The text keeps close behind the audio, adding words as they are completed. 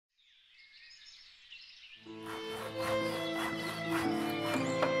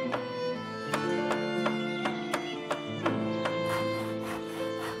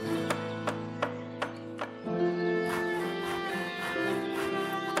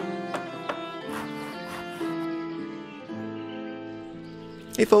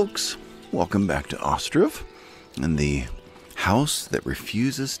Hey folks, welcome back to Ostriv and the house that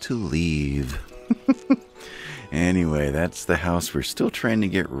refuses to leave. Anyway, that's the house we're still trying to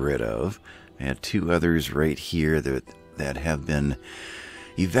get rid of. I had two others right here that have been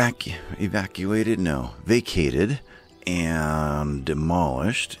vacated and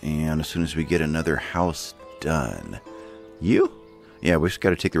demolished, and as soon as we get another house done. Yeah, we just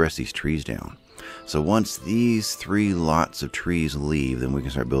got to take the rest of these trees down. So once these 3 lots of trees leave, then we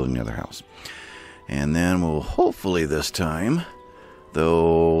can start building another house. And then we'll hopefully this time,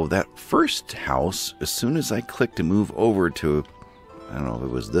 though that first house, as soon as I click to move over to, I don't know if it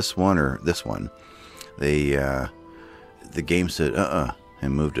was this one or this one, the game said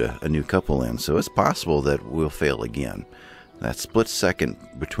and moved a new couple in. So it's possible that we'll fail again. That split second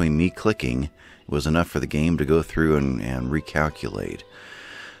between me clicking was enough for the game to go through and recalculate.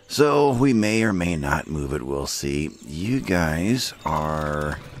 So we may or may not move it, we'll see. You guys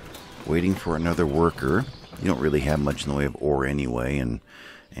are waiting for another worker. You don't really have much in the way of ore anyway,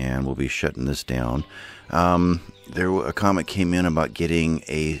 and we'll be shutting this down. A comment came in about getting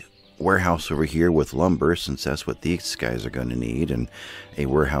a warehouse over here with lumber, since that's what these guys are going to need, and a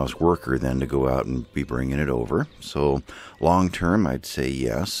warehouse worker then to go out and be bringing it over. So long term, I'd say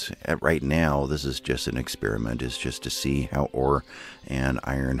yes. Right now, this is just an experiment. It's just to see how ore and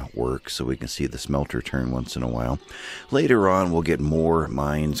iron work, so we can see the smelter turn once in a while. Later on, we'll get more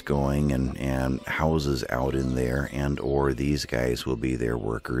mines going and houses out in there, and or these guys will be their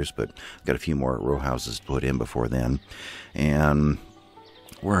workers, but I've got a few more row houses to put in before then. And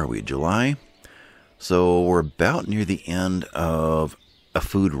where are we? July? So we're about near the end of a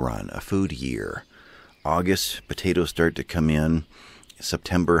food run, a food year. August, potatoes start to come in.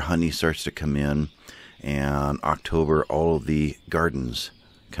 September, honey starts to come in. And October, all of the gardens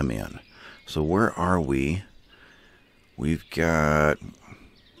come in. So where are we? We've got...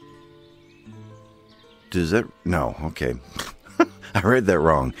 No, okay. I read that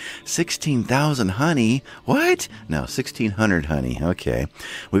wrong. 16,000 honey? What? No, 1,600 honey. Okay.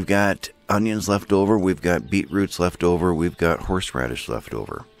 We've got onions left over. We've got beetroots left over. We've got horseradish left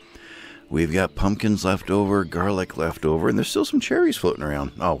over. We've got pumpkins left over, garlic left over, and there's still some cherries floating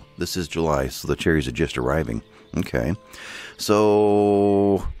around. Oh, this is July, so the cherries are just arriving. Okay.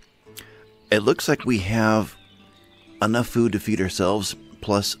 So it looks like we have enough food to feed ourselves,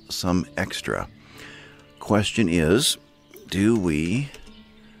 plus some extra. Question is, do we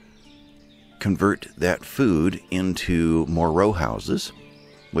convert that food into more row houses,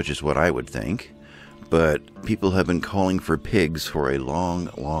 which is what I would think, but people have been calling for pigs for a long,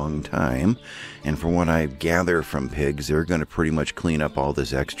 long time, and from what I gather from pigs, they're going to pretty much clean up all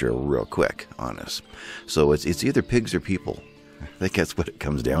this extra real quick on us. So it's either pigs or people. I think that's what it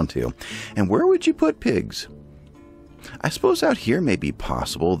comes down to. And where would you put pigs? I suppose out here may be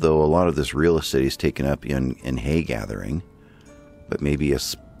possible, though a lot of this real estate is taken up in hay gathering. But maybe a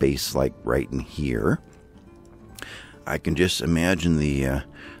space like right in here. I can just imagine the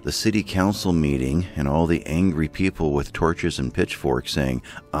city council meeting and all the angry people with torches and pitchforks saying,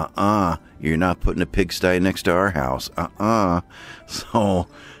 you're not putting a pigsty next to our house. So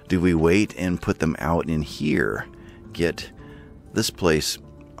do we wait and put them out in here? Get this place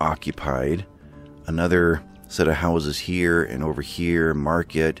occupied. Another set of houses here and over here.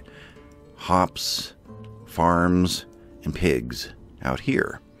 Market, hops, farms, and pigs out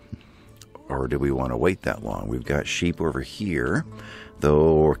here. Or do we want to wait that long? We've got sheep over here,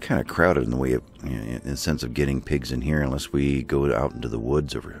 though we're kind of crowded in the way of, in the sense of getting pigs in here, unless we go out into the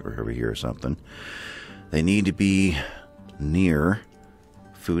woods over here or something. They need to be near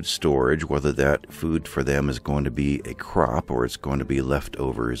food storage, whether that food for them is going to be a crop or it's going to be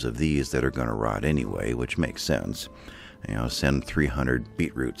leftovers of these that are going to rot anyway, which makes sense. You know, send 300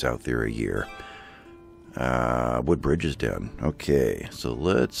 beetroots out there a year. Woodbridge is done. Okay, so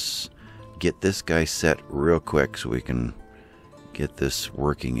let's get this guy set real quick so we can get this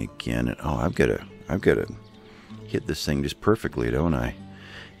working again. And I've got to hit this thing just perfectly, don't I?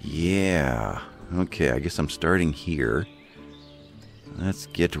 Yeah. Okay, I guess I'm starting here. Let's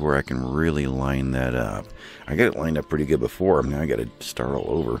get to where I can really line that up. I got it lined up pretty good before. Now I got to start all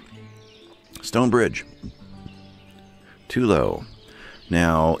over. Stone bridge. Too low.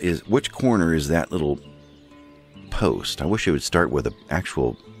 Now, which corner is that little post? I wish it would start with an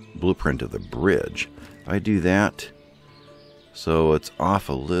actual blueprint of the bridge. If I do that, so it's off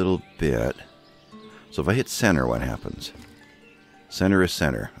a little bit. So if I hit center, what happens? Center is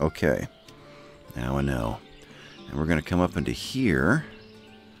center. Okay. Now I know. And we're going to come up into here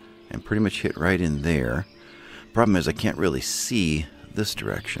and pretty much hit right in there. Problem is I can't really see this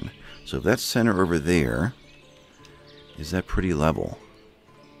direction. So if that's center over there, is that pretty level?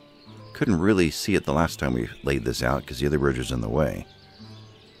 Couldn't really see it the last time we laid this out because the other bridge was in the way.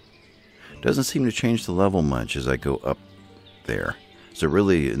 Doesn't seem to change the level much as I go up there. So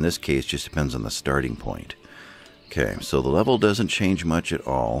really, in this case, just depends on the starting point. Okay, so the level doesn't change much at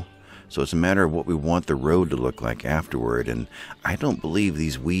all. So it's a matter of what we want the road to look like afterward. And I don't believe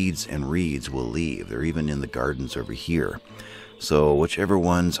these weeds and reeds will leave. They're even in the gardens over here. So whichever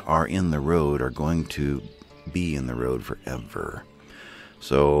ones are in the road are going to be in the road forever.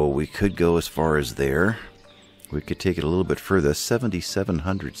 So we could go as far as there. We could take it a little bit further.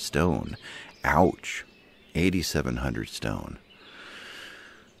 7,700 stone. Ouch. 8,700 stone.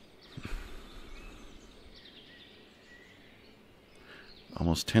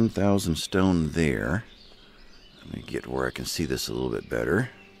 Almost 10,000 stone there. Let me get where I can see this a little bit better.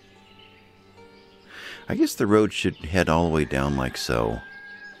 I guess the road should head all the way down like so.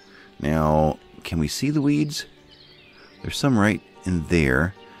 Now, can we see the weeds? There's some right in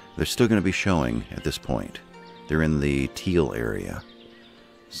there. They're still going to be showing at this point. They're in the teal area.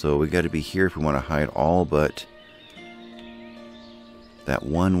 So we got to be here if we want to hide all but that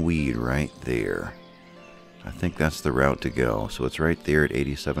one weed right there. I think that's the route to go. So it's right there at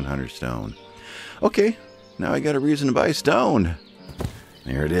 8,700 stone. Okay, now I got a reason to buy stone.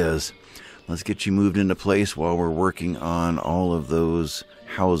 There it is. Let's get you moved into place while we're working on all of those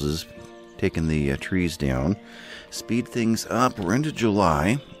houses, taking the trees down. Speed things up. We're into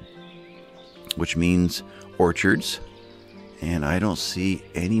July, which means orchards. And I don't see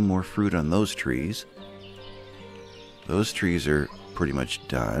any more fruit on those trees. Those trees are pretty much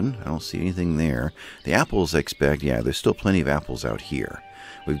done. I don't see anything there. The apples I expect, yeah, there's still plenty of apples out here.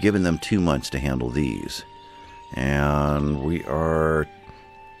 We've given them 2 months to handle these. And we are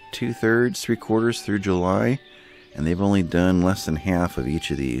 2/3, 3/4 through July. And they've only done less than half of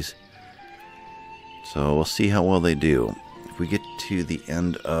each of these. So we'll see how well they do. If we get to the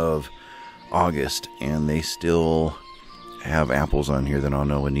end of August and they still have apples on here, then I'll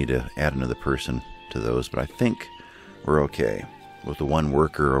know we need to add another person to those. But I think we're okay with the one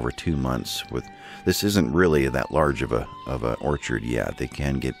worker over 2 months. With this isn't really that large of an orchard yet. They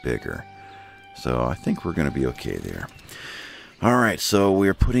can get bigger. So I think we're going to be okay there. All right, so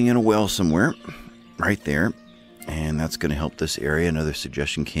we're putting in a well somewhere right there. And that's going to help this area. Another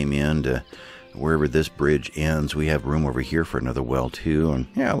suggestion came in to wherever this bridge ends, we have room over here for another well too. And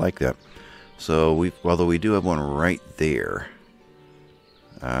yeah, I like that. So although we do have one right there.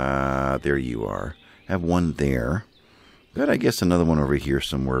 There you are. Have one there. But I guess another one over here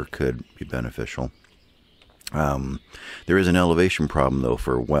somewhere could be beneficial. There is an elevation problem though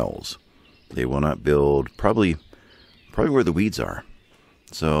for wells. They will not build probably where the weeds are.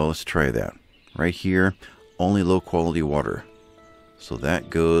 So let's try that. Right here, only low quality water. So that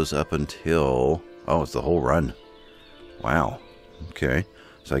goes up until, oh, it's the whole run. Wow. Okay.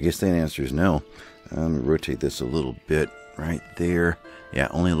 So I guess the answer is no. Let me rotate this a little bit right there. Yeah,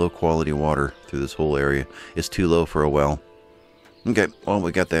 only low quality water through this whole area. It's too low for a well. Okay, well,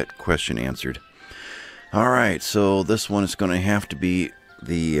 we got that question answered. All right, so this one is going to have to be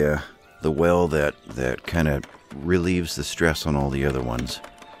the well that kind of relieves the stress on all the other ones.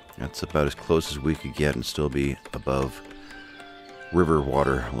 That's about as close as we could get and still be above river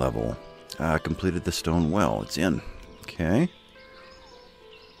water level. Completed the stone well. It's in. Okay.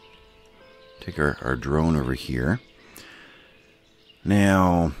 Take our drone over here.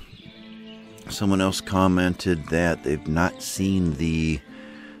 Now, someone else commented that they've not seen the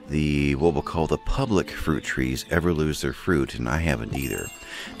what we'll call the public fruit trees ever lose their fruit, and I haven't either.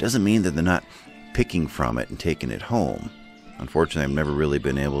 Doesn't mean that they're not picking from it and taking it home. Unfortunately, I've never really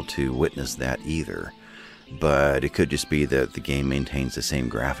been able to witness that either. But it could just be that the game maintains the same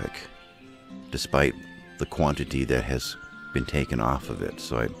graphic, despite the quantity that has been taken off of it.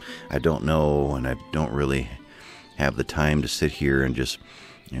 So I don't know, and I don't really have the time to sit here and just,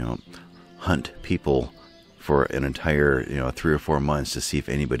 hunt people for an entire, 3 or 4 months to see if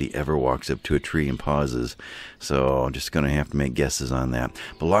anybody ever walks up to a tree and pauses. So I'm just going to have to make guesses on that.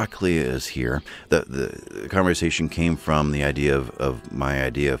 But luckily is here. The conversation came from the idea of my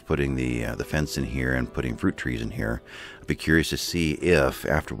idea of putting the fence in here and putting fruit trees in here. I'd be curious to see if,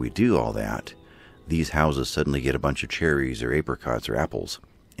 after we do all that, these houses suddenly get a bunch of cherries or apricots or apples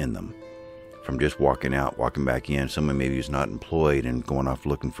in them. From just walking out, walking back in, someone maybe who's not employed and going off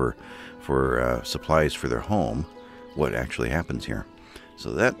looking for supplies for their home, what actually happens here.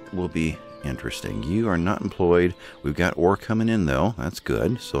 So that will be interesting. You are not employed. We've got ore coming in though. That's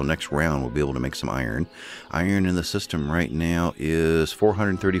good. So next round we'll be able to make some iron. Iron in the system right now is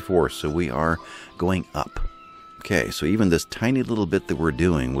 434. So we are going up. Okay, so even this tiny little bit that we're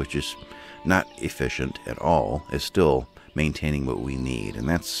doing, which is not efficient at all, is still maintaining what we need. And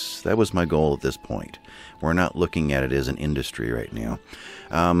that was my goal at this point. We're not looking at it as an industry right now.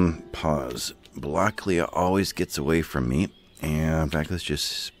 Pause. Blocklia always gets away from me. And in fact, let's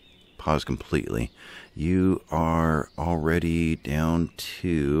just pause completely. You are already down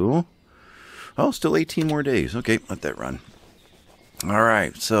to... oh, still 18 more days. Okay, let that run. All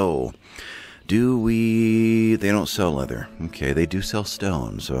right, so... they don't sell leather. Okay, they do sell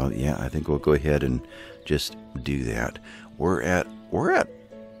stone. So yeah, I think we'll go ahead and just do that. We're at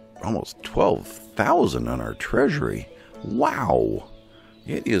almost 12,000 on our treasury. Wow.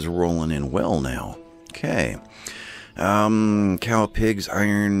 It is rolling in well now. Okay. Cow, pigs,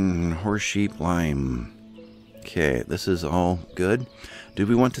 iron, horse, sheep, lime. Okay, this is all good. Do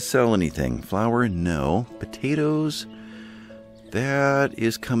we want to sell anything? Flour? No. Potatoes? That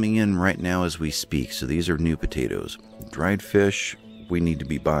is coming in right now as we speak. So these are new potatoes. Dried fish, we need to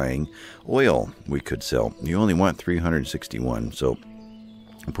be buying. Oil, we could sell. You only want 361. So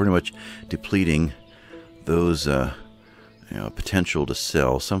I'm pretty much depleting those potential to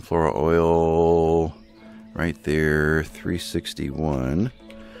sell. Sunflower oil right there, 361.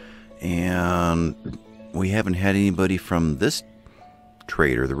 And we haven't had anybody from this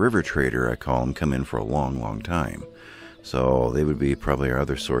trader, the river trader I call him, come in for a long, long time. So they would be probably our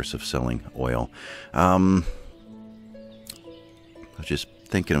other source of selling oil. I was just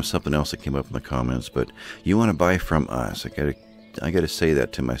thinking of something else that came up in the comments, but you want to buy from us. I gotta say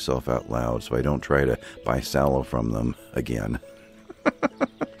that to myself out loud so I don't try to buy sallow from them again.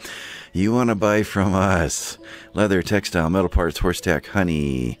 You want to buy from us. Leather, textile, metal parts, horse tack,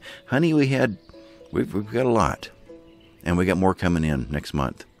 honey. Honey we've got a lot. And we got more coming in next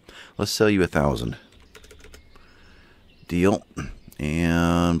month. Let's sell you 1,000. Deal.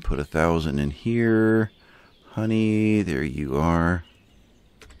 And put 1,000 in here. Honey, there you are.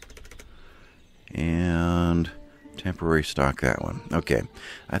 And temporary stock, that one. Okay,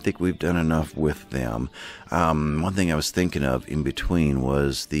 I think we've done enough with them. One thing I was thinking of in between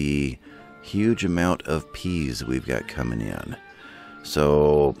was the huge amount of peas we've got coming in.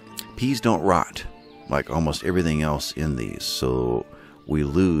 So peas don't rot like almost everything else in these, so we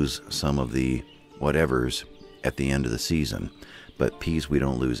lose some of the whatevers at the end of the season. But peas, we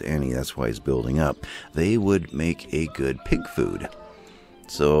don't lose any. That's why it's building up. They would make a good pig food.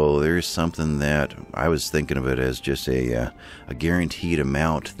 So there's something that I was thinking of it as just a guaranteed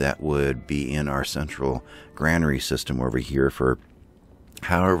amount that would be in our central granary system over here for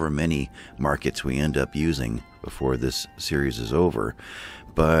however many markets we end up using before this series is over.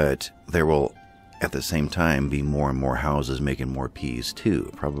 But there will, at the same time, be more and more houses making more peas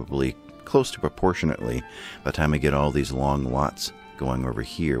too, probably close to proportionately by the time I get all these long lots going over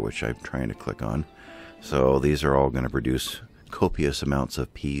here, which I'm trying to click on. So these are all going to produce copious amounts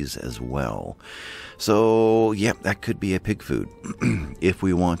of peas as well. So yeah, that could be a pig food if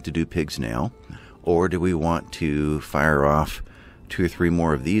we want to do pigs now. Or do we want to fire off 2 or 3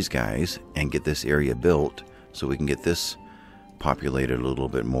 more of these guys and get this area built so we can get this populated a little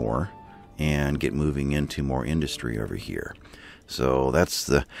bit more and get moving into more industry over here? So that's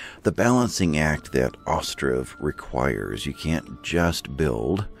the balancing act that Ostriv requires. You can't just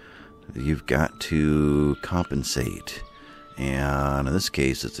build. You've got to compensate. And in this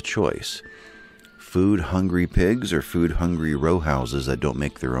case, it's a choice. Food-hungry pigs or food-hungry row houses that don't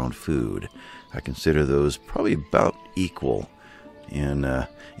make their own food. I consider those probably about equal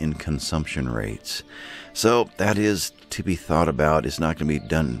in consumption rates. So that is to be thought about. It's not going to be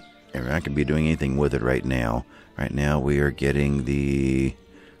done. We're not going to be doing anything with it right now. Right now we are getting the...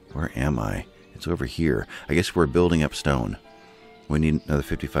 Where am I? It's over here. I guess we're building up stone. We need another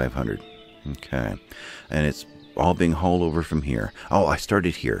 5,500. Okay. And it's all being hauled over from here. Oh, I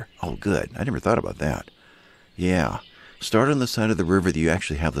started here. Oh, good. I never thought about that. Yeah. Start on the side of the river that you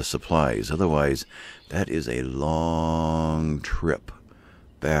actually have the supplies. Otherwise, that is a long trip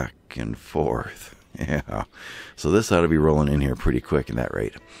back and forth. Yeah. So this ought to be rolling in here pretty quick at that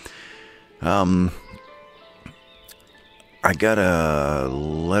rate. I got a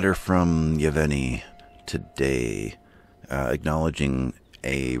letter from Yevgeny today acknowledging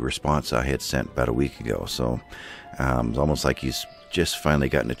a response I had sent about a week ago. So it's almost like he's just finally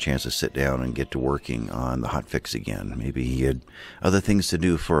gotten a chance to sit down and get to working on the hot fix again. Maybe he had other things to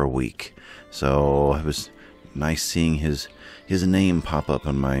do for a week. So it was nice seeing his name pop up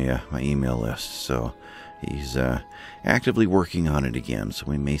on my my email list. So he's actively working on it again. So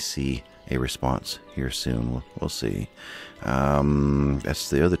we may see a response here soon. We'll see. That's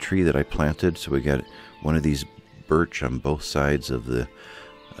the other tree that I planted. So we got one of these birch on both sides of the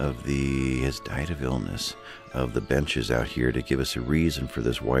has died of illness of the benches out here to give us a reason for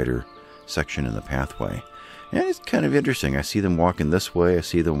this wider section in the pathway. And it's kind of interesting. I see them walking this way, I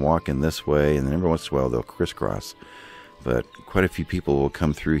see them walking this way, and then every once in a while they'll crisscross. But quite a few people will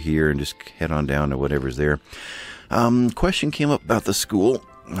come through here and just head on down to whatever's there. Question came up about the school.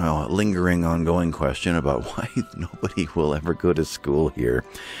 Well, lingering, ongoing question about why nobody will ever go to school here.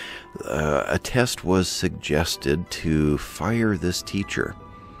 A test was suggested to fire this teacher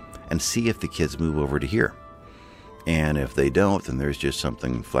and see if the kids move over to here. And if they don't, then there's just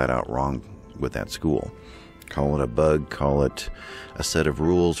something flat out wrong with that school. Call it a bug, call it a set of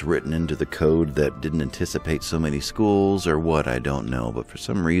rules written into the code that didn't anticipate so many schools, or what, I don't know. But for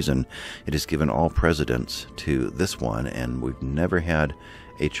some reason, it has given all precedence to this one, and we've never had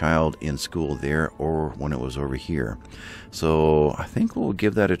a child in school there or when it was over here. So I think we'll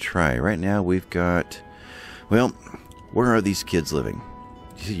give that a try. Right now we've got, well, where are these kids living?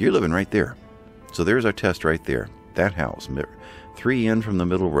 You see, you're living right there. So there's our test right there. That house, 3 in from the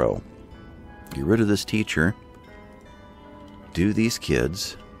middle row. Get rid of this teacher. Do these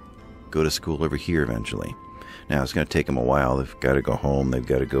kids go to school over here eventually? Now, it's going to take them a while. They've got to go home. They've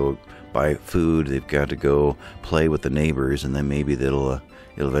got to go buy food. They've got to go play with the neighbors, and then maybe it'll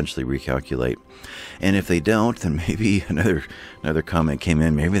eventually recalculate. And if they don't, then maybe another comment came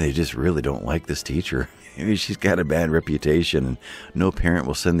in. Maybe they just really don't like this teacher. Maybe she's got a bad reputation, and no parent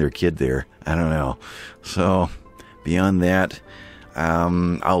will send their kid there. I don't know. So beyond that,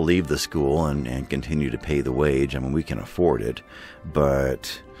 I'll leave the school and continue to pay the wage. I mean, we can afford it,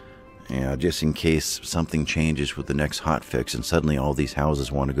 but just in case something changes with the next hot fix and suddenly all these houses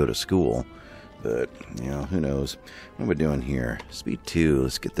want to go to school. But, who knows? What are we doing here? Speed 2.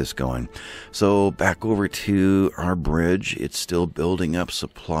 Let's get this going. So, back over to our bridge. It's still building up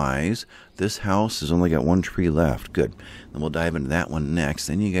supplies. This house has only got 1 tree left. Good. Then we'll dive into that one next.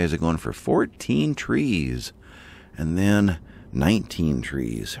 Then you guys are going for 14 trees. And then 19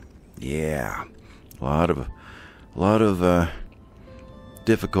 trees. Yeah. A lot of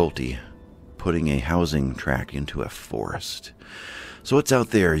difficulty putting a housing tract into a forest. So what's out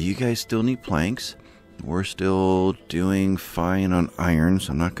there? You guys still need planks. We're still doing fine on iron,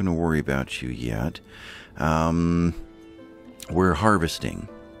 so I'm not going to worry about you yet. We're harvesting.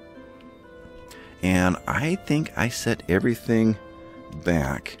 And I think I set everything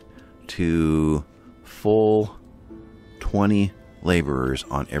back to full 20 laborers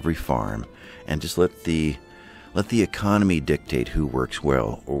on every farm, and just let the economy dictate who works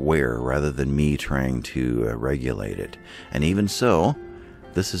well or where, rather than me trying to regulate it. And even so,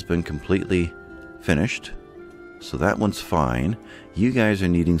 this has been completely finished, so that one's fine. You guys are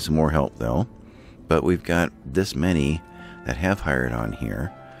needing some more help though, but we've got this many that have hired on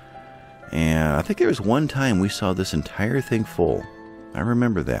here. And I think there was one time we saw this entire thing full. I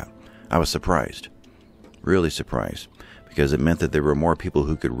remember that. I was surprised, really surprised, because it meant that there were more people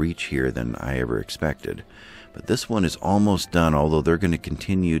who could reach here than I ever expected. But this one is almost done, although they're going to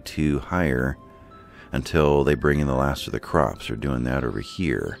continue to hire until they bring in the last of the crops. They're doing that over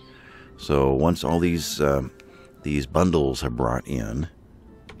here. So once all these bundles are brought in,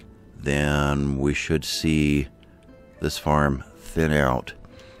 then we should see this farm thin out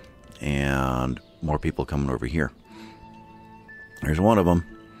and more people coming over here. There's one of them.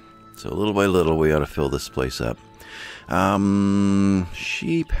 So little by little, we ought to fill this place up.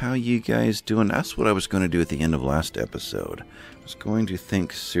 Sheep, how you guys doing? That's what I was going to do at the end of last episode. I was going to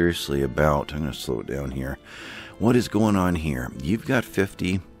think seriously about, I'm going to slow it down here. What is going on here? You've got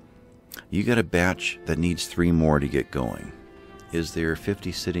 50. You got a batch that needs 3 more to get going. Is there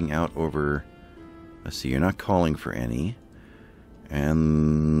 50 sitting out over, let's see, you're not calling for any.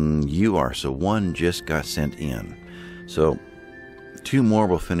 And you are, so 1 just got sent in. So 2 more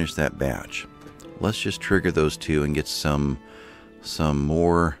will finish that batch. Let's just trigger those 2 and get some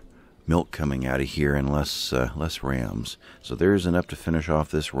more milk coming out of here and less rams. So there's enough to finish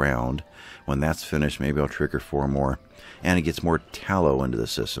off this round. When that's finished, maybe I'll trigger 4 more. And it gets more tallow into the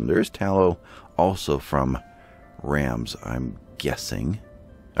system. There's tallow also from rams, I'm guessing.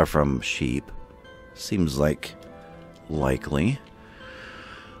 Or from sheep. Seems like likely.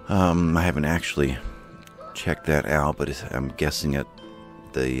 I haven't actually checked that out, but I'm guessing it.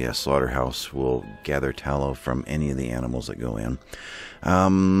 The slaughterhouse will gather tallow from any of the animals that go in.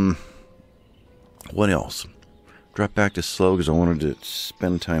 What else? Drop back to slow because I wanted to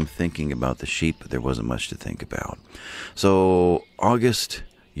spend time thinking about the sheep, but there wasn't much to think about. So, August,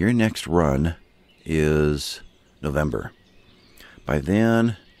 your next run is November. By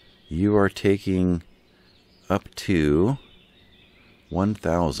then, you are taking up to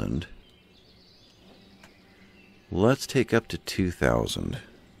 1,000. Let's take up to 2,000.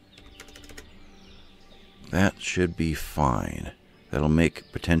 That should be fine. That'll make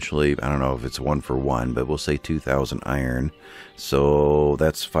potentially, I don't know if it's 1 for 1, but we'll say 2,000 iron. So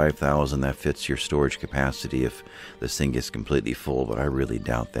that's 5,000. That fits your storage capacity if this thing gets completely full, but I really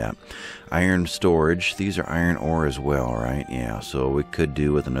doubt that. Iron storage, these are iron ore as well, right? Yeah, so we could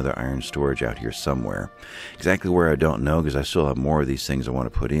do with another iron storage out here somewhere. Exactly where I don't know, because I still have more of these things I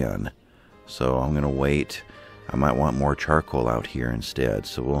want to put in. So I'm going to wait. I might want more charcoal out here instead,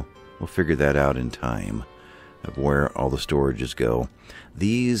 so we'll figure that out in time of where all the storages go.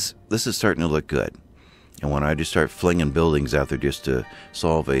 This is starting to look good. And when I just start flinging buildings out there just to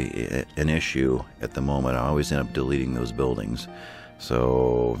solve an issue at the moment, I always end up deleting those buildings.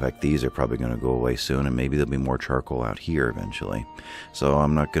 So, in fact, these are probably going to go away soon, and maybe there'll be more charcoal out here eventually. So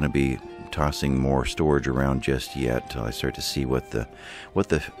I'm not going to be tossing more storage around just yet until I start to see what the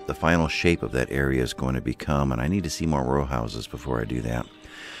final shape of that area is going to become, and I need to see more row houses before I do that.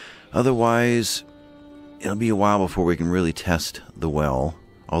 Otherwise, it'll be a while before we can really test the well,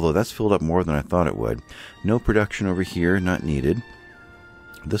 although that's filled up more than I thought it would. No production over here, not needed.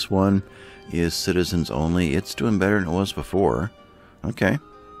 This one is citizens only. It's doing better than it was before. Okay,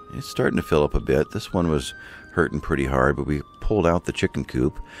 it's starting to fill up a bit. This one was hurting pretty hard, but we pulled out the chicken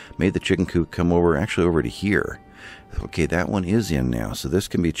coop, made the chicken coop come over to here. Okay, that one is in now, so this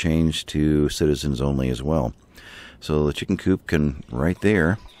can be changed to citizens only as well. So the chicken coop can, right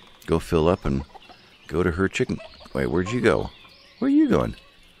there, go fill up and go to her chicken. Wait, where'd you go? Where are you going?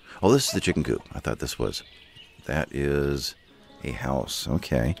 Oh, this is the chicken coop. I thought this was. That is a house.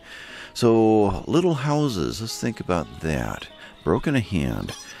 Okay. So, little houses. Let's think about that. Broken a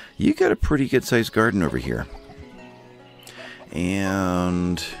hand. You got a pretty good sized garden over here.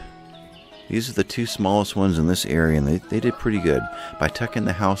 And these are the two smallest ones in this area, and they did pretty good by tucking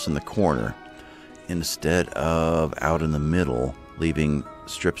the house in the corner instead of out in the middle, leaving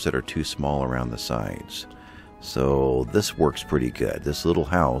strips that are too small around the sides. So this works pretty good. This little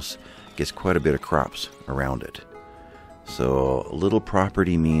house gets quite a bit of crops around it. So little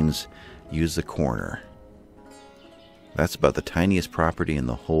property means use the corner. That's about the tiniest property in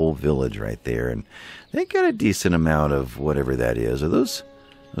the whole village right there, and they got a decent amount of whatever that is. Are those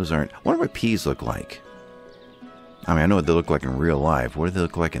aren't. I wonder what peas look like. I mean, I know what they look like in real life. What do they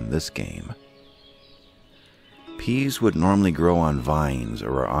look like in this game? Peas would normally grow on vines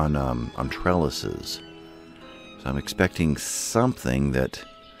or on trellises. So I'm expecting something that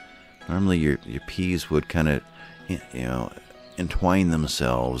normally your peas would kind of, entwine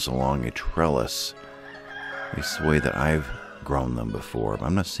themselves along a trellis. At least the way that I've grown them before. But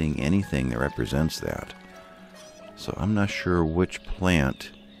I'm not seeing anything that represents that. So I'm not sure which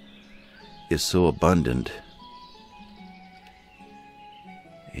plant is so abundant.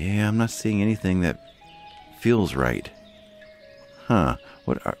 Yeah, I'm not seeing anything that feels right. Huh.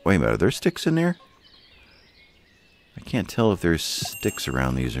 Wait a minute, are there sticks in there? I can't tell if there's sticks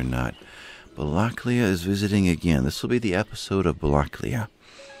around these or not. Balaklia is visiting again. This will be the episode of Balaklia.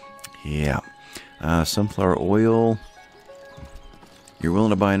 Yeah. Sunflower oil. You're willing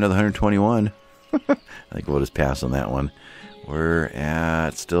to buy another 121? I think we'll just pass on that one. We're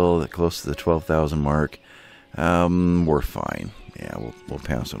at still close to the 12,000 mark. We're fine. Yeah, we'll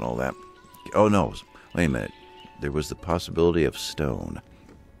pass on all that. Oh no, wait a minute. There was the possibility of stone.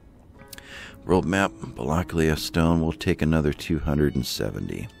 World map, Balaklia stone. We'll take another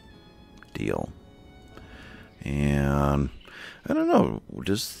 270. Deal. And I don't know.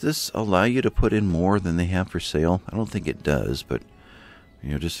 Does this allow you to put in more than they have for sale? I don't think it does, but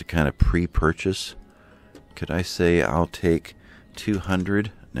just to kind of pre-purchase. Could I say I'll take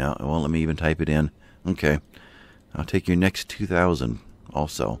 200? Now, it won't let me even type it in. Okay. I'll take your next 2,000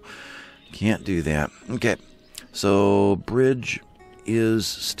 also. Can't do that. Okay. So, bridge is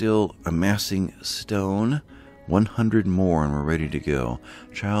still amassing stone. 100 more and we're ready to go.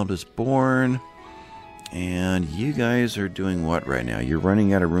 Child is born. And you guys are doing what right now? You're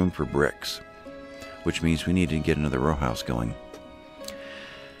running out of room for bricks, which means we need to get another row house going.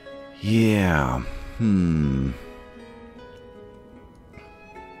 Yeah.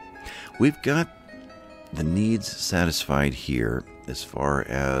 We've got the needs satisfied here as far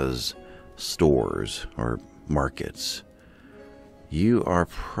as stores or markets. You are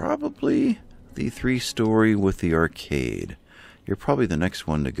probably the 3-story with the arcade. You're probably the next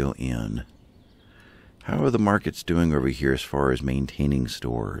one to go in. How are the markets doing over here as far as maintaining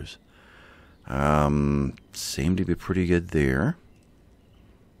stores? Seem to be pretty good there.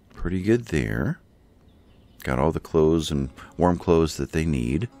 Pretty good there. Got all the clothes and warm clothes that they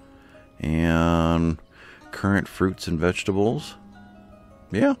need. And current fruits and vegetables.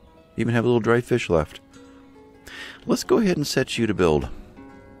 Yeah, even have a little dry fish left. Let's go ahead and set you to build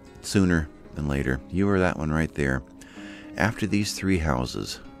sooner than later. You are that one right there. After these 3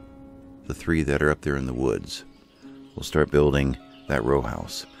 houses, the 3 that are up there in the woods, we'll start building that row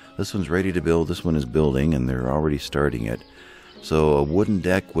house. This one's ready to build. This one is building, and they're already starting it. So a wooden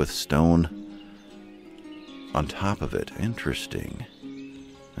deck with stone on top of it. Interesting.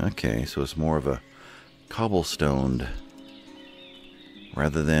 Okay, so it's more of a cobblestoned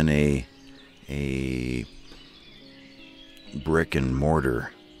rather than a brick and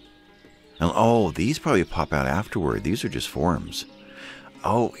mortar. And, oh, these probably pop out afterward. These are just forms.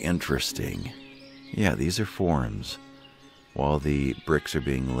 Oh, interesting. Yeah, these are forms while the bricks are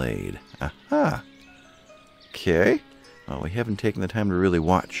being laid. Aha. Okay. Well, we haven't taken the time to really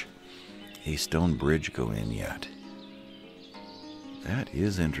watch a stone bridge go in yet. That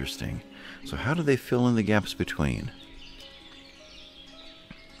is interesting. So how do they fill in the gaps between?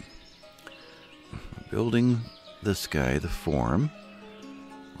 Building this guy, the form.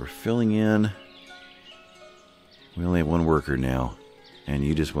 We're filling in. We only have 1 worker now. And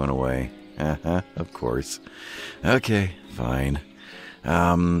you just went away. Of course. Okay, fine.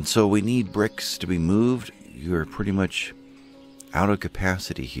 So we need bricks to be moved. You're pretty much out of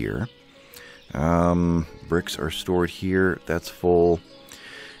capacity here. Bricks are stored here. That's full.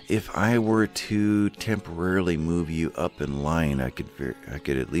 If I were to temporarily move you up in line, I could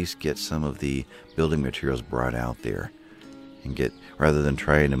at least get some of the building materials brought out there, and get, rather than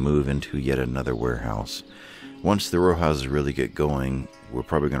trying to move into yet another warehouse. Once the row houses really get going, we're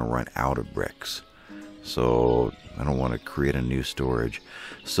probably going to run out of bricks. So I don't want to create a new storage.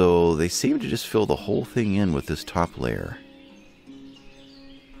 So they seem to just fill the whole thing in with this top layer.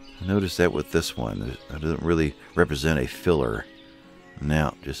 I noticed that with this one. It doesn't really represent a filler.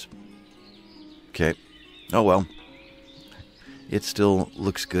 Now, just... Okay. Oh well. It still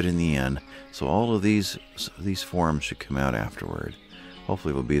looks good in the end. So all of these forms should come out afterward.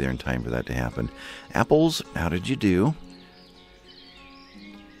 Hopefully we'll be there in time for that to happen. Apples, how did you do?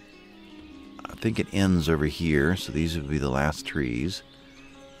 I think it ends over here, so these would be the last trees.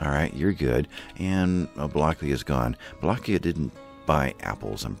 Alright, you're good. And Blockley is gone. Blockley didn't buy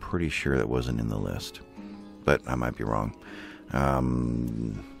apples. I'm pretty sure that wasn't in the list. But I might be wrong.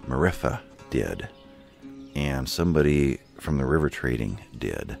 Marifa did. And somebody from the river trading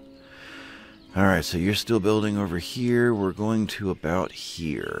did. Alright, so you're still building over here. We're going to about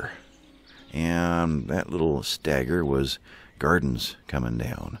here. And that little stagger was gardens coming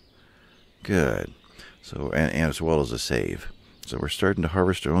down. Good. So, and as well as a save. So we're starting to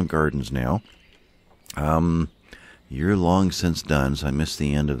harvest our own gardens now. You're long since done, so I missed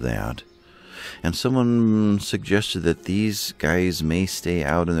the end of that. And someone suggested that these guys may stay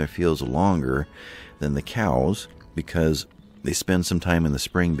out in their fields longer than the cows because they spend some time in the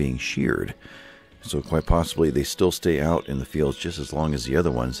spring being sheared. So quite possibly they still stay out in the fields just as long as the other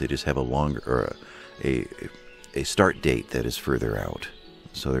ones. They just have a longer, or a start date that is further out.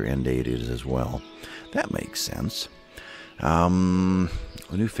 So their end date is as well. That makes sense. A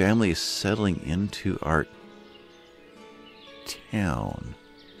new family is settling into our town.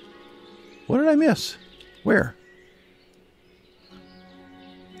 What did I miss? Where?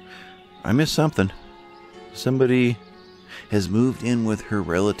 I missed something. Somebody has moved in with her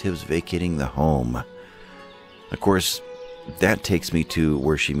relatives vacating the home. Of course, that takes me to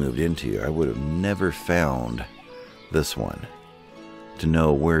where she moved into. I would have never found this one to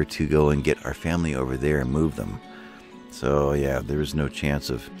know where to go and get our family over there and move them. So yeah, there is no chance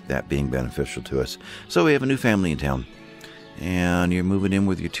of that being beneficial to us. So we have a new family in town. And you're moving in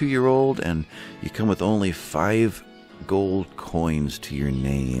with your 2-year-old, and you come with only 5 gold coins to your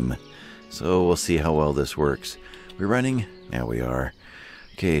name. So we'll see how well this works. We're running? Now we are.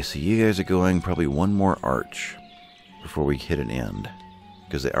 Okay, so you guys are going probably 1 more arch before we hit an end.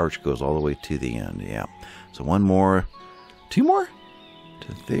 Because the arch goes all the way to the end, yeah. So 1 more. 2 more?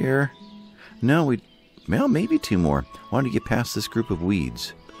 To there. No, well, maybe 2 more. Wanted to get past this group of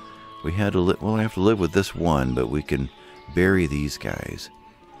weeds. We had to we'll have to live with this one, but we can bury these guys.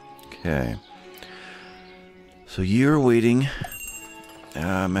 Okay. So you're waiting.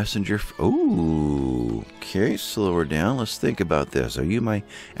 Messenger. Oh, okay. Slower down. Let's think about this. Are you my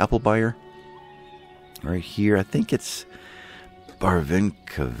apple buyer? Right here. I think it's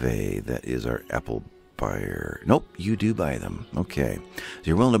Barvinkave that is our apple buyer. Nope, you do buy them. Okay. So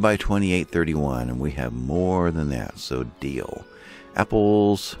you're willing to buy 28.31, and we have more than that. So deal.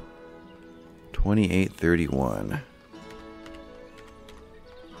 Apples. 28.31.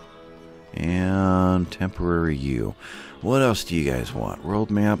 And temporary you. What else do you guys want?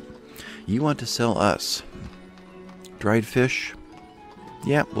 World map. You want to sell us dried fish?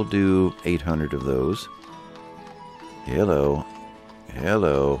 Yeah, we'll do 800 of those. Hello.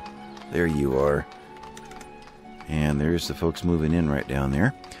 Hello. There you are. And there's the folks moving in right down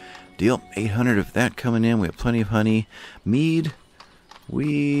there. Deal. 800 of that coming in. We have plenty of honey. Mead.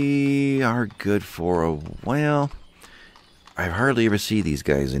 We are good for a while. I hardly ever see these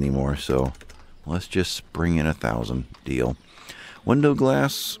guys anymore, so let's just bring in 1,000. Deal. Window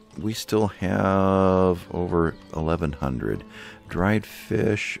glass. We still have over 1,100. Dried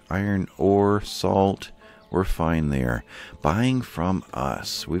fish, iron ore, salt. We're fine there. Buying from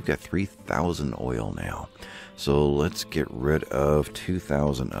us. We've got 3,000 oil now. So let's get rid of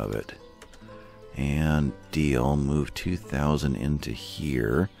 2,000 of it. And deal. Move 2,000 into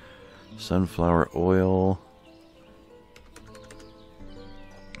here. Sunflower oil.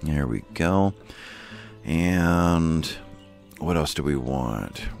 There we go. And what else do we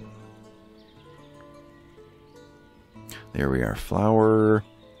want? There we are. Flour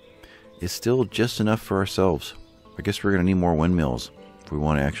is still just enough for ourselves. I guess we're going to need more windmills if we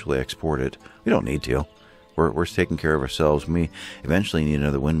want to actually export it. We don't need to. We're taking care of ourselves. We eventually need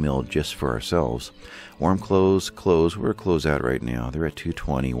another windmill just for ourselves. Warm clothes. Where are clothes at right now? They're at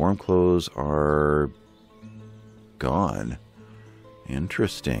 220. Warm clothes are gone.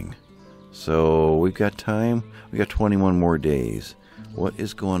 Interesting. So we've got time. We got 21 more days. What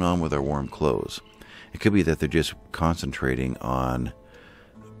is going on with our warm clothes? It could be that they're just concentrating on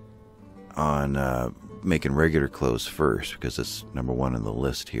making regular clothes first, because it's number 1 on the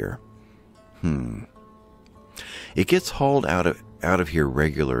list here. It gets hauled out of here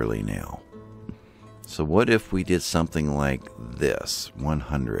regularly now. So what if we did something like this?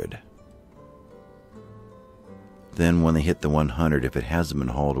 100. Then when they hit the 100, if it hasn't been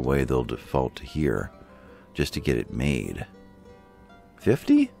hauled away, they'll default to here just to get it made.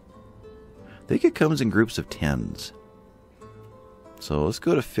 50? I think it comes in groups of 10s. So let's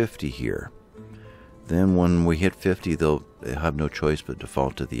go to 50 here. Then when we hit 50, they'll have no choice but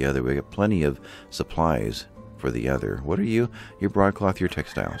default to the other. We got plenty of supplies for the other. What are you? You're broadcloth, you're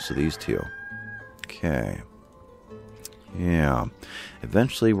textile. So these two. Okay. Yeah.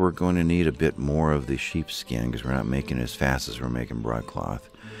 Eventually we're going to need a bit more of the sheepskin because we're not making it as fast as we're making broadcloth.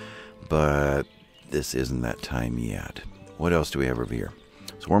 But this isn't that time yet. What else do we have over here?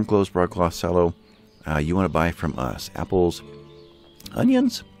 So warm clothes, broadcloth, sallow. You want to buy from us. Apples.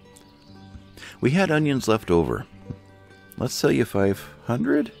 Onions. We had onions left over. Let's sell you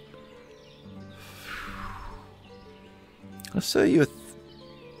 500. Let's sell you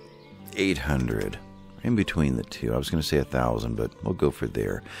 800. In between the two. I was going to say 1,000, but we'll go for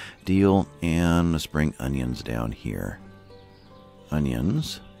there. Deal, and let's bring onions down here.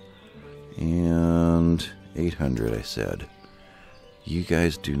 Onions. And 800, I said. You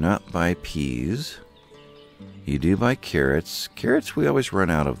guys do not buy peas. You do buy carrots. Carrots we always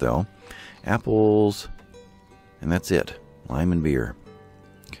run out of, though. Apples. And that's it. Lime and beer.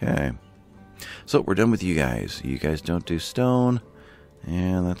 Okay. So, we're done with you guys. You guys don't do stone.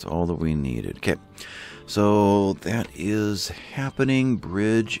 And that's all that we needed. Okay. So, that is happening.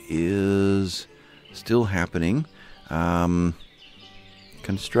 Bridge is still happening.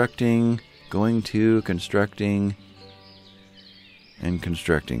 Constructing. Going to. Constructing. And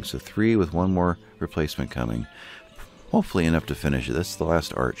constructing. So 3 with 1 more replacement coming. Hopefully enough to finish it. That's the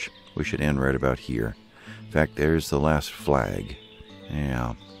last arch. We should end right about here. In fact, there's the last flag.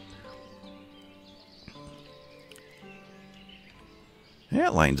 Yeah. Yeah,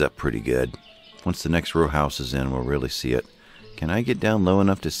 it lines up pretty good. Once the next row house is in, we'll really see it. Can I get down low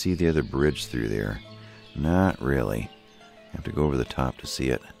enough to see the other bridge through there? Not really. I have to go over the top to see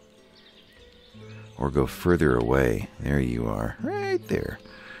it. Or go further away. There you are. Right there.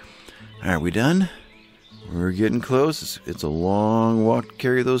 Are we done? We're getting close. It's a long walk to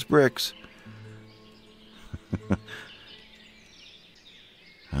carry those bricks.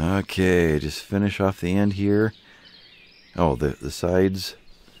 Okay, just finish off the end here. Oh, the sides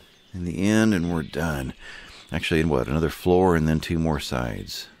in the end, and we're done. Actually, what? Another floor and then 2 more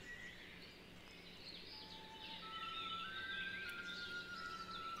sides.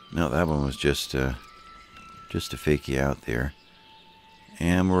 No, that one was just to fake you out there.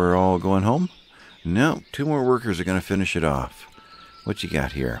 And we're all going home? No, 2 more workers are going to finish it off. What you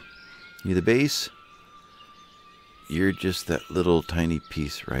got here? You the base? You're just that little tiny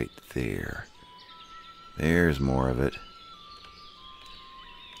piece right there. There's more of it.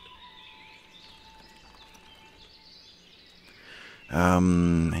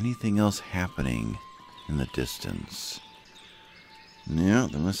 Anything else happening in the distance? No,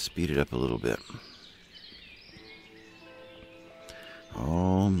 then let's speed it up a little bit.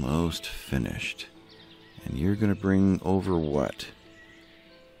 Almost finished. And you're going to bring over what?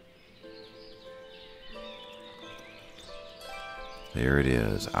 There it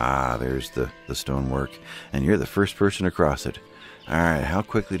is. Ah, there's the stonework. And you're the first person across it. Alright, how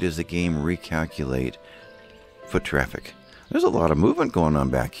quickly does the game recalculate foot traffic? There's a lot of movement going on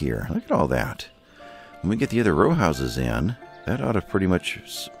back here. Look at all that. When we get the other row houses in, that ought to pretty much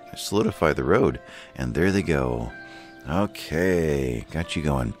solidify the road. And there they go. Okay, got you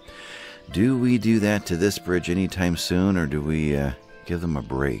going. Do we do that to this bridge anytime soon, or do we give them a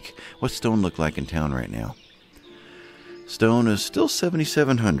break? What's stone look like in town right now? Stone is still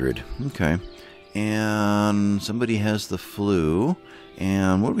 7,700. Okay. And somebody has the flu.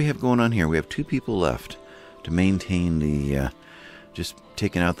 And what do we have going on here? We have 2 people left to maintain the... just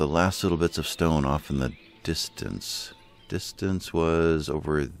taking out the last little bits of stone off in the distance. Distance was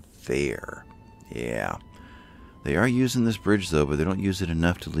over there. Yeah. They are using this bridge, though, but they don't use it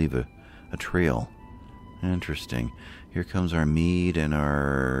enough to leave a trail. Interesting. Here comes our meat and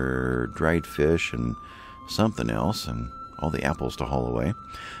our dried fish and something else, and all the apples to haul away.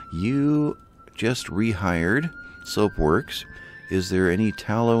 You just rehired Soapworks. Is there any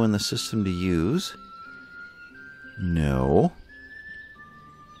tallow in the system to use? No.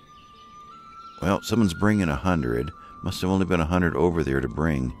 Well, someone's bringing 100. Must have only been 100 over there to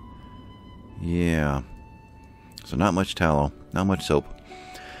bring. Yeah. So not much tallow, not much soap.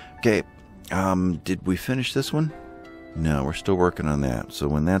 Okay, did we finish this one? No, we're still working on that. So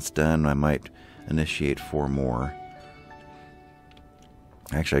when that's done, I might initiate 4 more.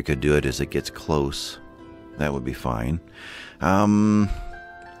 Actually, I could do it as it gets close. That would be fine. So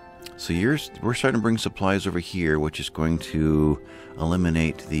we're starting to bring supplies over here, which is going to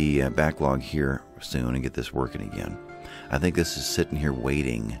eliminate the backlog here soon and get this working again. I think this is sitting here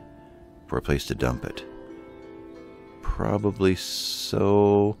waiting for a place to dump it. Probably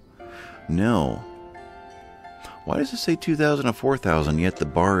so. No. Why does it say 2,000 and 4,000, yet the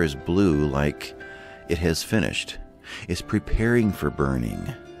bar is blue like it has finished? It's preparing for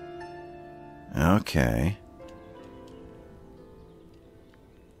burning. Okay.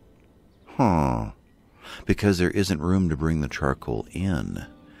 Huh. Because there isn't room to bring the charcoal in.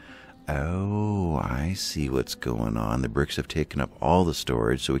 Oh, I see what's going on. The bricks have taken up all the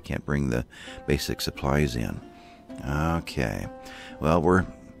storage, so we can't bring the basic supplies in. Okay. Well, we're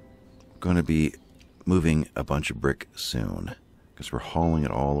going to be moving a bunch of brick soon, because we're hauling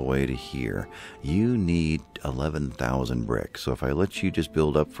it all the way to here. You need 11,000 bricks. So if I let you just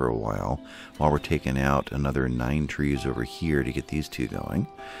build up for a while we're taking out another 9 trees over here to get these 2 going,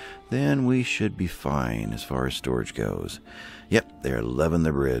 then we should be fine as far as storage goes. Yep, they're loving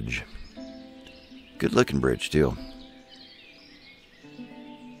the bridge. Good looking bridge too.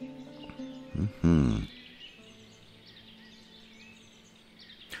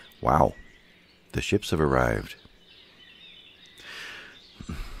 Wow. The ships have arrived.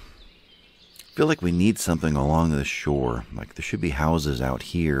 I feel like we need something along the shore. Like there should be houses out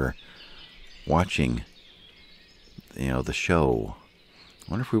here watching, the show.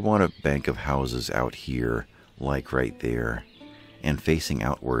 I wonder if we want a bank of houses out here, like right there, and facing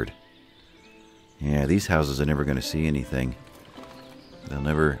outward. Yeah, these houses are never going to see anything. There'll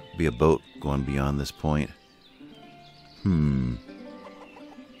never be a boat going beyond this point.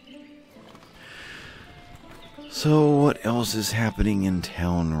 So what else is happening in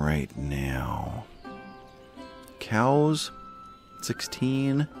town right now? Cows,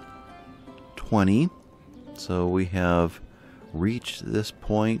 16, 20. So we have reached this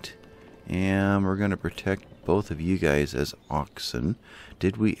point, and we're going to protect both of you guys as oxen.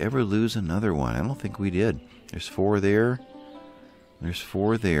 Did we ever lose another one? I don't think we did. There's 4 there. There's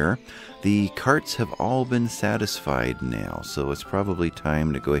 4 there. The carts have all been satisfied now, so it's probably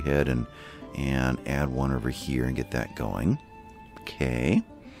time to go ahead and add 1 over here and get that going. Okay.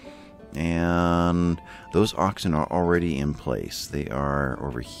 And those oxen are already in place. They are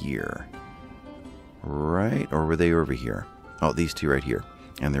over here. Right? Or were they over here? Oh, these 2 right here.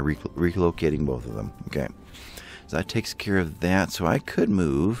 And they're relocating both of them. Okay. So that takes care of that. So I could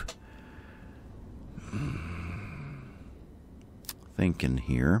move. Thinking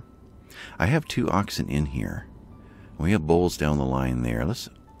here. I have 2 oxen in here. We have bulls down the line there. Let's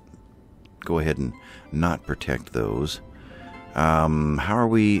go ahead and not protect those. How are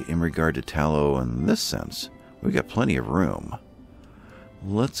we in regard to tallow in this sense? We've got plenty of room.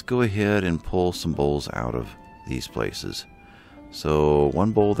 Let's go ahead and pull some bulls out of these places. So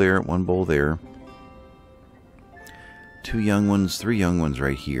 1 bull there, 1 bull there. 2 young ones, 3 young ones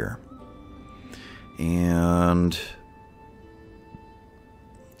right here. And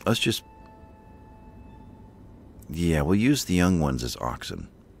let's just... yeah, we'll use the young ones as oxen.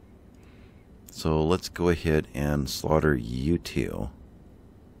 So let's go ahead and slaughter you 2.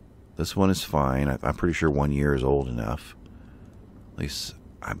 This one is fine. I'm pretty sure 1 year is old enough. At least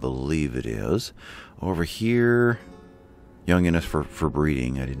I believe it is. Over here, young enough for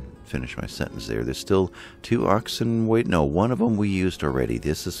breeding. I didn't finish my sentence there. There's still 2 oxen. Wait, no, one of them we used already.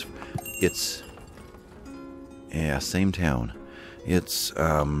 Yeah, same town. It's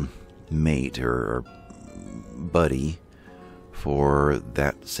mate or buddy for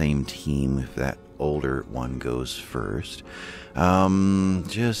that same team if that older one goes first.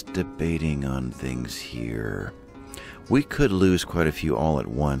 Just debating on things here. We could lose quite a few all at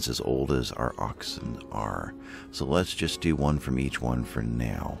once, as old as our oxen are. So let's just do one from each one for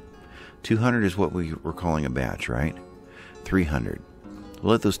now. 200 is what we were calling a batch, right? 300.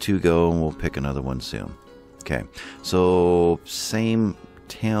 We'll let those 2 go, and we'll pick another one soon. Okay, so same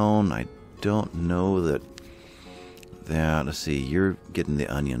town. I don't know that... Let's see, you're getting the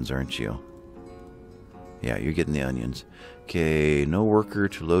onions, aren't you? Yeah, you're getting the onions. Okay, no worker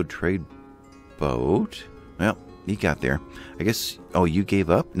to load trade boat. Well, you got there. I guess, oh, you gave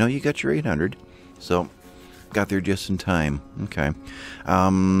up? No, you got your 800. So, got there just in time. Okay.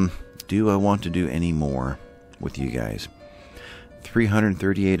 Do I want to do any more with you guys?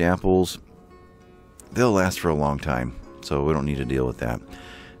 338 apples. They'll last for a long time, so we don't need to deal with that.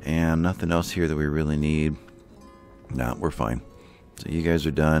 And nothing else here that we really need. No, we're fine. So you guys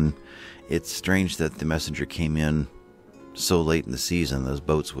are done. It's strange that the messenger came in so late in the season. Those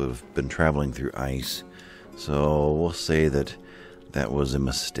boats would have been traveling through ice. So we'll say that that was a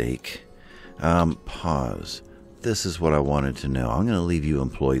mistake. Pause. This is what I wanted to know. I'm going to leave you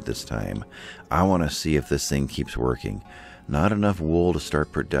employed this time. I want to see if this thing keeps working. Not enough wool to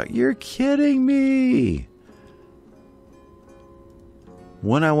start production. You're kidding me!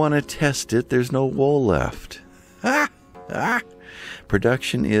 When I want to test it, there's no wool left.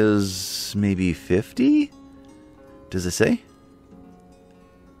 Production is maybe 50? Does it say?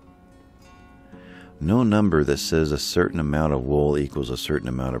 No number that says a certain amount of wool equals a certain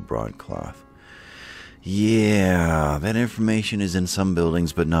amount of broadcloth. Yeah, that information is in some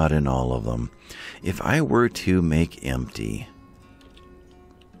buildings, but not in all of them. If I were to make empty,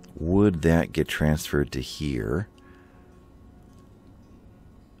 would that get transferred to here?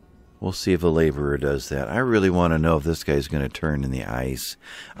 We'll see if a laborer does that. I really want to know if this guy's going to turn in the ice.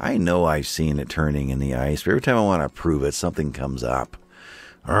 I know I've seen it turning in the ice, but every time I want to prove it, something comes up.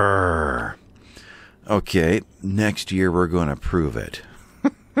 Arrgh. Okay, next year we're going to prove it.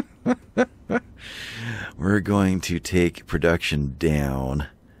 We're going to take production down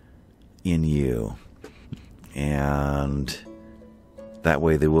in you. And that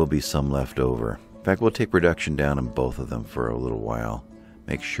way there will be some left over. In fact, we'll take production down in both of them for a little while.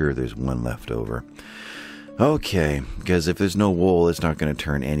 Make sure there's one left over. Okay, because if there's no wool, it's not going to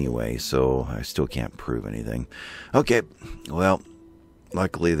turn anyway, so I still can't prove anything. Okay, well,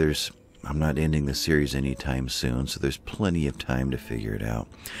 luckily I'm not ending the series anytime soon, so there's plenty of time to figure it out.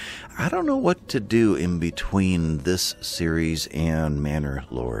 I don't know what to do in between this series and Manor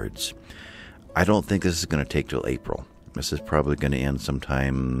Lords. I don't think this is going to take till April. This is probably going to end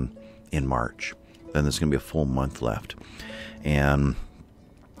sometime in March. Then there's going to be a full month left. And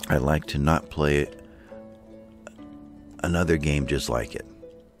I like to not play another game just like it.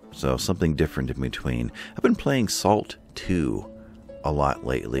 So something different in between. I've been playing Salt 2 a lot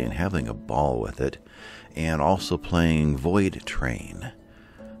lately and having a ball with it. And also playing Void Train.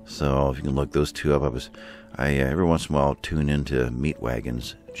 So if you can look those 2 up, I every once in a while tune into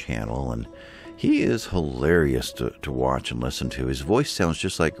Meatwagon's channel, and he is hilarious to watch and listen to. His voice sounds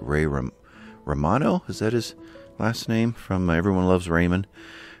just like Ray Romano. Is that his last name from Everyone Loves Raymond?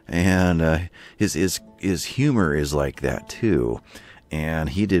 And his humor is like that too. And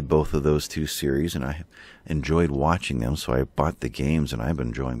he did both of those 2 series, and I enjoyed watching them, so I bought the games, and I've been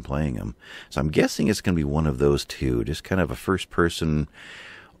enjoying playing them. So I'm guessing it's going to be one of those 2, just kind of a first-person,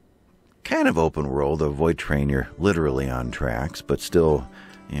 kind of open world. The Void Train, you're literally on tracks, but still,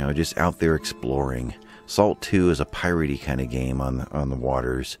 just out there exploring. Salt 2 is a piratey kind of game on the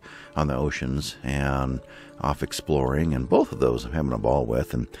waters, on the oceans, and off exploring, and both of those I'm having a ball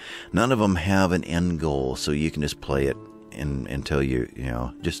with, and none of them have an end goal, so you can just play it until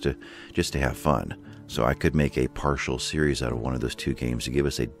just to have fun. So I could make a partial series out of one of those 2 games to give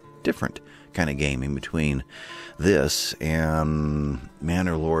us a different kind of game in between this and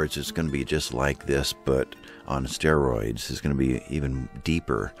Manor Lords. Is going to be just like this, but on steroids. It's going to be even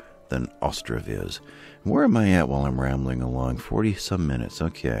deeper than Ostriv is. Where am I at while I'm rambling along? 40-some minutes.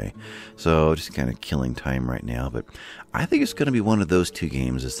 Okay. So just kind of killing time right now. But I think it's going to be one of those 2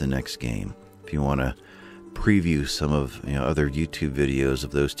 games as the next game. If you want to preview some of other YouTube videos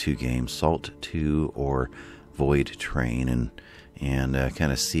of those 2 games, Salt 2 or Void Train, and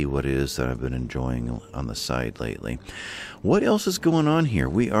kind of see what it is that I've been enjoying on the side lately. What else is going on here?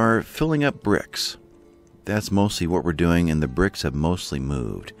 We are filling up bricks. That's mostly what we're doing, and the bricks have mostly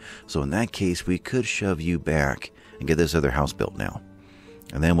moved. So in that case, we could shove you back and get this other house built now.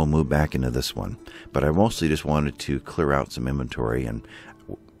 And then we'll move back into this one. But I mostly just wanted to clear out some inventory, and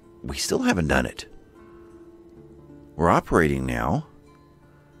we still haven't done it. We're operating now,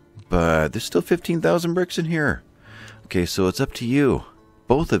 but there's still 15,000 bricks in here. Okay, so it's up to you,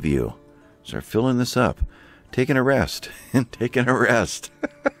 both of you. Start filling this up. Taking a rest. Taking a rest.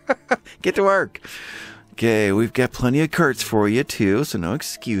 Get to work. Okay, we've got plenty of carts for you, too, so no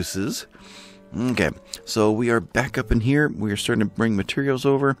excuses. Okay, so we are back up in here. We are starting to bring materials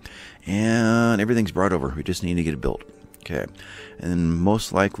over, and everything's brought over. We just need to get it built. Okay, and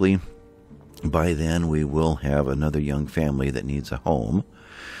most likely by then we will have another young family that needs a home,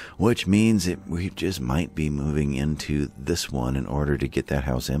 which means we just might be moving into this one in order to get that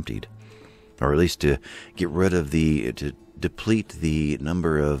house emptied, or at least to get rid of to deplete the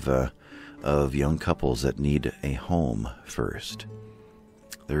number of young couples that need a home first.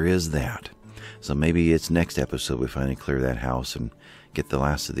 There is that. So maybe it's next episode we finally clear that house and get the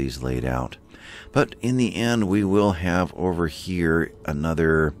last of these laid out. But in the end, we will have over here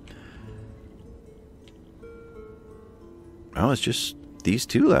another... Oh, it's just these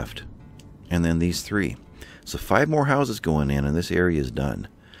 2 left. And then these 3. So 5 more houses going in, and this area is done.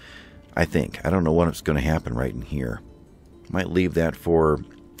 I think. I don't know what's going to happen right in here. Might leave that for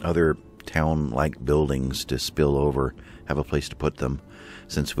other town-like buildings to spill over, have a place to put them,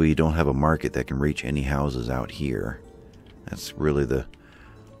 since we don't have a market that can reach any houses out here. That's really the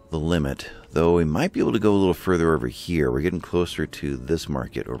limit, though we might be able to go a little further over here. We're getting closer to this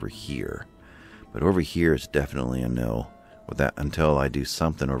market over here, but over here it's definitely a no with that until I do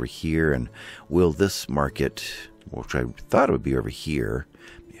something over here. And will this market, which I thought it would be over here,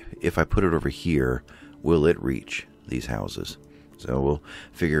 if I put it over here, will it reach these houses? So we'll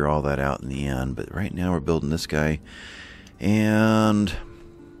figure all that out in the end. But right now we're building this guy. And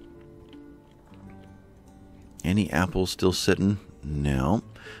any apples still sitting? No.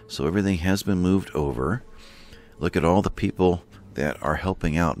 So everything has been moved over. Look at all the people that are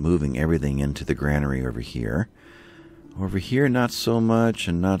helping out moving everything into the granary over here. Over here, not so much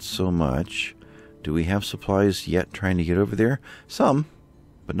and not so much. Do we have supplies yet trying to get over there? Some,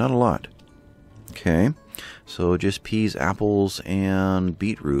 but not a lot. Okay. So just peas, apples, and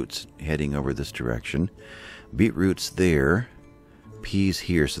beetroots heading over this direction. Beetroots there, peas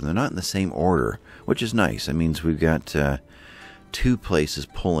here. So they're not in the same order, which is nice. That means we've got 2 places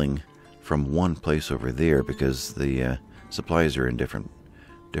pulling from one place over there because the supplies are in different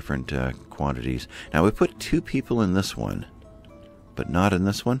quantities. Now we put 2 people in this one, but not in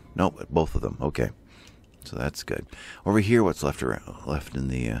this one. Nope, both of them. Okay, so that's good. Over here, what's left in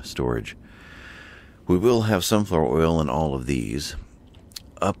the storage? We will have sunflower oil in all of these,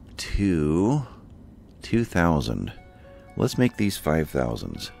 up to 2,000. Let's make these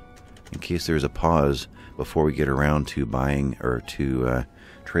 5,000s in case there's a pause before we get around to buying or to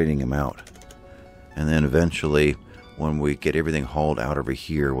trading them out. And then eventually, when we get everything hauled out over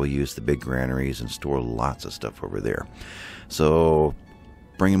here, we'll use the big granaries and store lots of stuff over there. So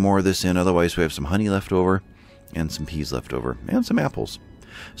bringing more of this in. Otherwise, we have some honey left over and some peas left over and some apples.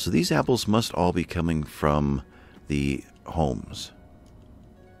 So these apples must all be coming from the homes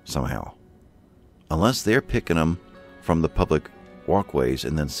somehow, unless they're picking them from the public walkways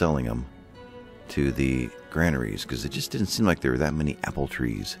and then selling them to the granaries, because it just didn't seem like there were that many apple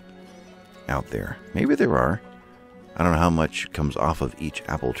trees out there. Maybe there are. I don't know how much comes off of each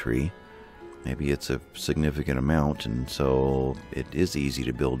apple tree. Maybe it's a significant amount, and so it is easy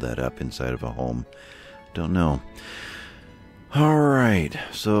to build that up inside of a home. Don't know. Alright,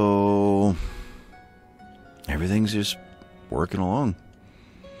 so everything's just working along.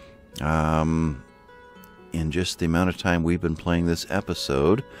 In just the amount of time we've been playing this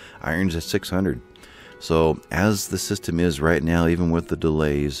episode, iron's at 600. So as the system is right now, even with the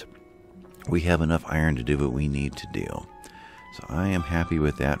delays, we have enough iron to do what we need to do. So I am happy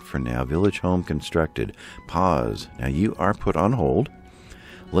with that for now. Village home constructed. Pause. Now you are put on hold.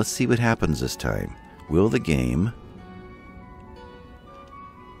 Let's see what happens this time. Will the game...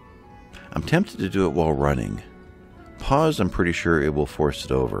 I'm tempted to do it while running. Pause, I'm pretty sure it will force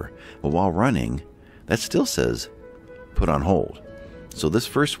it over. But while running, that still says put on hold. So this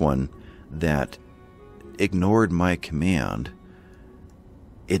first one that ignored my command,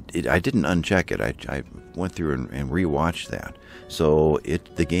 I didn't uncheck it. I went through and rewatched that. So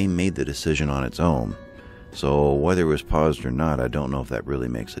the game made the decision on its own. So whether it was paused or not, I don't know if that really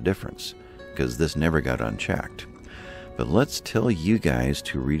makes a difference, because this never got unchecked. But let's tell you guys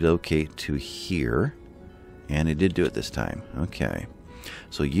to relocate to here. And it did do it this time. Okay.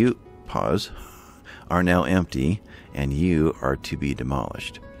 So you, pause, are now empty, and you are to be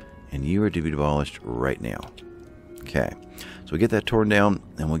demolished. And you are to be demolished right now. Okay. So we get that torn down,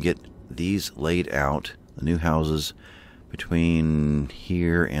 and we'll get these laid out, the new houses, between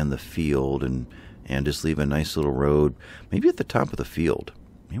here and the field, and just leave a nice little road, maybe at the top of the field.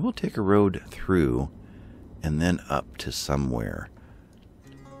 Maybe we'll take a road through and then up to somewhere.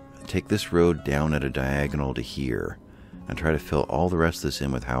 Take this road down at a diagonal to here and try to fill all the rest of this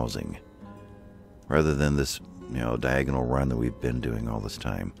in with housing, rather than this, diagonal run that we've been doing all this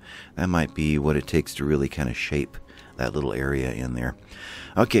time. That might be what it takes to really kind of shape that little area in there.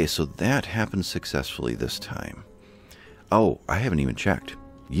 Okay, so that happened successfully this time. Oh, I haven't even checked.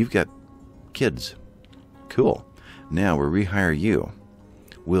 You've got kids. Cool. Now we'll rehire you.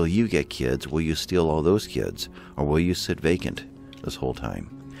 Will you get kids? Will you steal all those kids? Or will you sit vacant this whole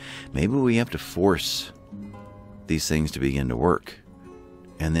time? Maybe we have to force these things to begin to work.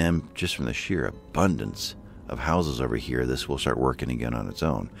 And then just from the sheer abundance of houses over here, this will start working again on its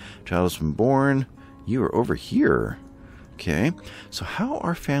own. Child has been born. You are over here. Okay, so how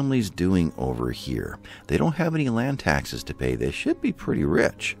are families doing over here? They don't have any land taxes to pay. They should be pretty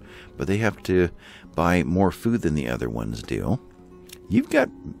rich, but they have to buy more food than the other ones do. You've got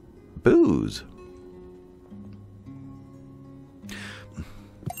booze.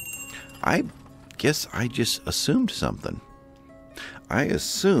 I guess I just assumed something. I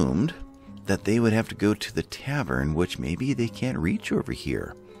assumed that they would have to go to the tavern, which maybe they can't reach over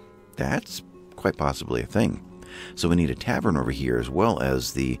here. That's quite possibly a thing. So we need a tavern over here, as well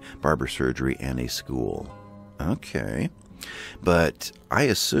as the barber surgery and a school. Okay. But I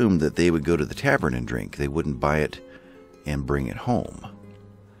assumed that they would go to the tavern and drink. They wouldn't buy it and bring it home.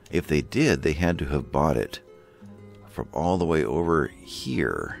 If they did, they had to have bought it from all the way over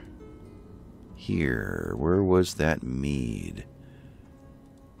here. Here. Where was that mead?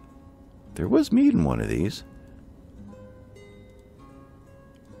 There was mead in one of these.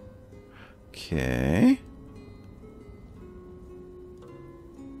 Okay.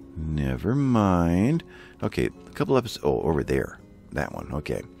 Never mind. Okay, a couple episodes. Oh, over there. That one.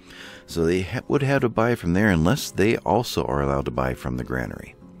 Okay. So they would have to buy from there unless they also are allowed to buy from the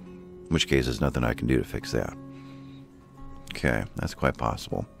granary. In which case, there's nothing I can do to fix that. Okay, that's quite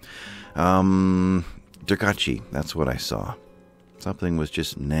possible. Durkachi, that's what I saw. Something was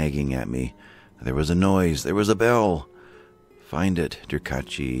just nagging at me. There was a noise. There was a bell. Find it,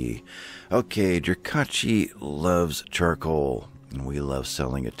 Durkachi. Okay, Durkachi loves charcoal, and we love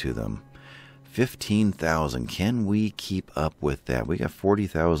selling it to them. 15,000. Can we keep up with that? We got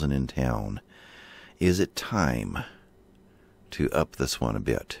 40,000 in town. Is it time to up this one a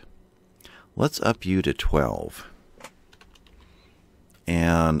bit? Let's up you to 12.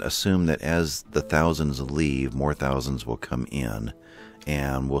 And assume that as the thousands leave, more thousands will come in,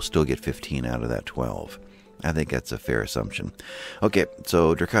 and we'll still get 15 out of that 12. I think that's a fair assumption. Okay,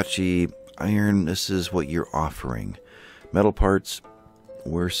 so Durkachi, iron, this is what you're offering. Metal parts,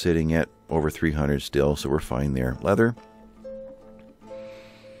 we're sitting at over 300 still, so we're fine there. Leather,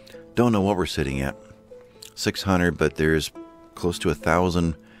 don't know what we're sitting at. 600, but there's close to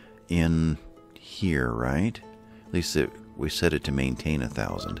 1,000 in here, right? At least we set it to maintain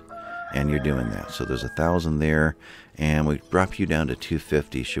 1,000, and you're doing that. So there's 1,000 there, and we drop you down to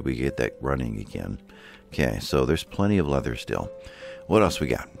 250 should we get that running again. Okay, so there's plenty of leather still. What else we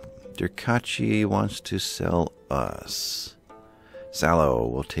got? Durkachi wants to sell us sallow.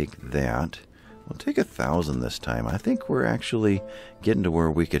 We'll take that. We'll take 1,000 this time. I think we're actually getting to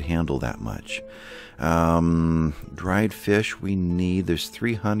where we could handle that much. Dried fish we need. There's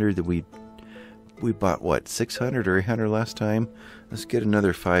 300 that we bought, what, 600 or 800 last time? Let's get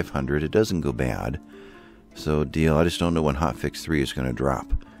another 500. It doesn't go bad. So deal. I just don't know when Hotfix 3 is going to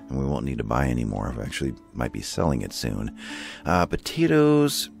drop. And we won't need to buy any more. I actually might be selling it soon.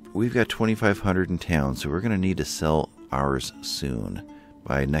 Potatoes, we've got 2,500 in town, so we're going to need to sell ours soon.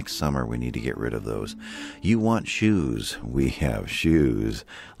 By next summer, we need to get rid of those. You want shoes? We have shoes.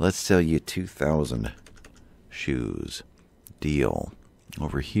 Let's sell you 2,000 shoes. Deal.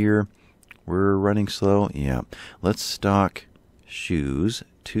 Over here, we're running slow. Yeah. Let's stock shoes,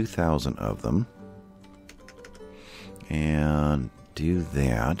 2,000 of them. And do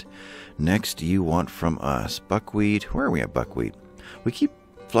that. Next, you want from us buckwheat. Where are we at buckwheat? We keep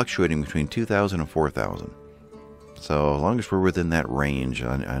fluctuating between 2,000 and 4,000. So as long as we're within that range,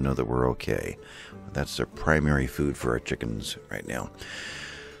 I know that we're okay. That's the primary food for our chickens right now.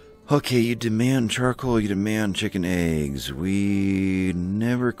 Okay, you demand charcoal, you demand chicken eggs. We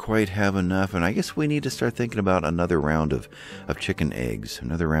never quite have enough, and I guess we need to start thinking about another round of chicken eggs,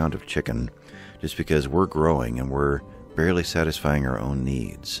 another round of chicken, just because we're growing and we're barely satisfying our own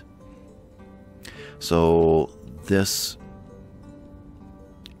needs. So this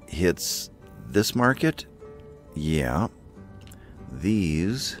hits this market. Yeah.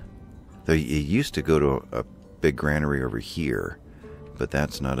 These, it used to go to a big granary over here, but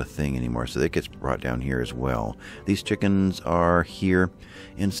that's not a thing anymore, so that gets brought down here as well. These chickens are here.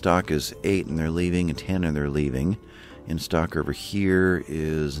 In stock is 8 and they're leaving, and 10 and they're leaving. In stock over here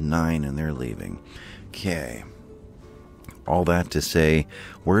is 9 and they're leaving. Okay. All that to say,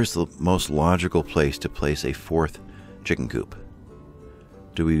 where's the most logical place to place a 4th chicken coop?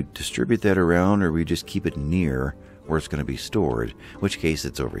 Do we distribute that around, or we just keep it near where it's going to be stored? In which case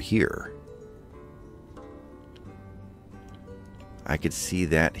it's over here. I could see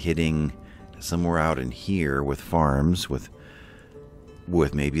that hitting somewhere out in here with farms, with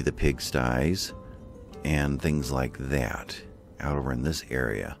maybe the pigsties and things like that. Out over in this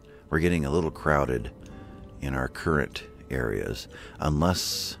area, we're getting a little crowded in our current areas,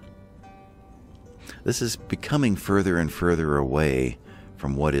 unless this is becoming further and further away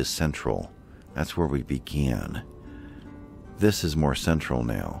from what is central. That's where we began. This is more central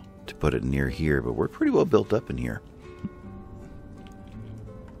now, to put it near here, but we're pretty well built up in here.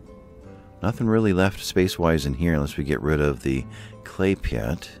 Nothing really left space-wise in here unless we get rid of the clay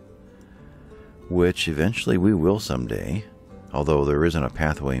pit, which eventually we will someday, although there isn't a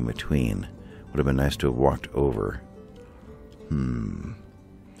pathway in between. Would have been nice to have walked over.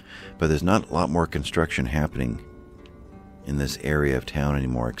 But there's not a lot more construction happening in this area of town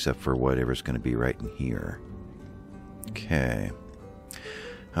anymore, except for whatever's going to be right in here. Okay.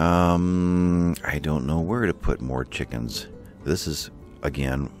 I don't know where to put more chickens. This is,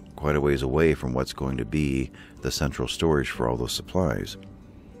 again, quite a ways away from what's going to be the central storage for all those supplies.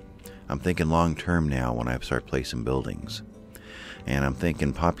 I'm thinking long term now when I start placing buildings. And I'm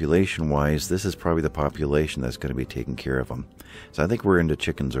thinking population-wise, this is probably the population that's going to be taking care of them. So I think we're into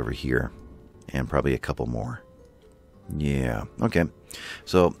chickens over here. And probably a couple more. Yeah, okay.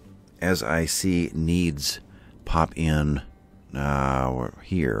 So as I see needs pop in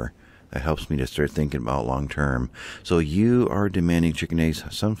here, that helps me to start thinking about long term. So you are demanding chicken eggs,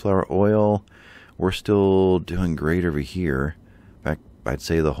 sunflower oil. We're still doing great over here. In fact, I'd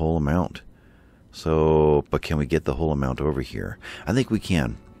say the whole amount. So, but can we get the whole amount over here? I think we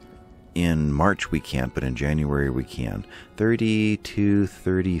can. In March we can't, but in January we can.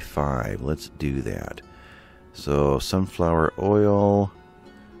 32.35. Let's do that. So sunflower oil,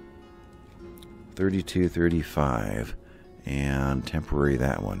 32.35, and temporary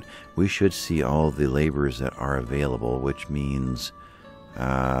that one. We should see all the laborers that are available, which means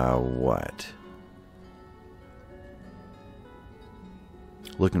what?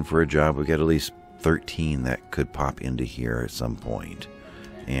 Looking for a job. We got at least 13 that could pop into here at some point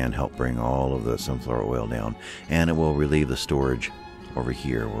and help bring all of the sunflower oil down, and it will relieve the storage over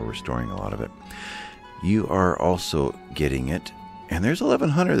here where we're storing a lot of it. You are also getting it, and there's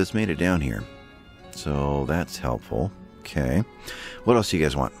 1,100 that's made it down here, so that's helpful. Okay, what else do you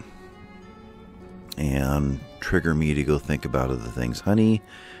guys want? And trigger me to go think about other things. Honey,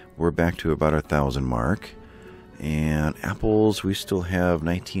 we're back to about our 1,000 mark. And apples, we still have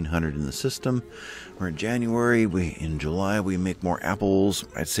 1,900 in the system. We're in January. In July we make more apples.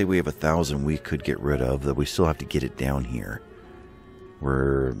 I'd say we have 1,000 we could get rid of, that we still have to get it down here.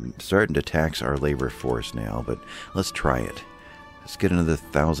 We're starting to tax our labor force now, but let's try it. Let's get another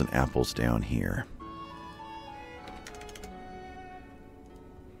 1,000 apples down here.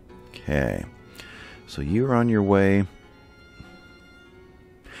 Okay, so you're on your way.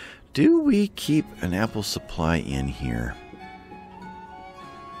 Do we keep an apple supply in here?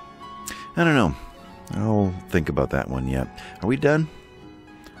 I don't know. I'll think about that one yet. Are we done?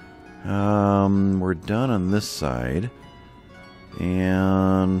 We're done on this side.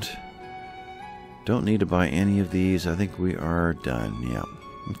 And don't need to buy any of these. I think we are done. Yeah.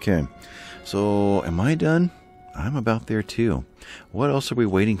 Okay. So, am I done? I'm about there too. What else are we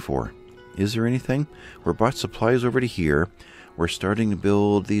waiting for? Is there anything? We brought supplies over to here. We're starting to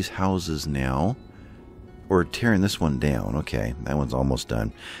build these houses now. We're tearing this one down. Okay, that one's almost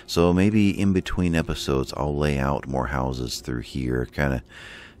done. So maybe in between episodes, I'll lay out more houses through here. Kind of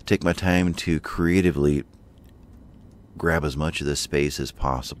take my time to creatively grab as much of this space as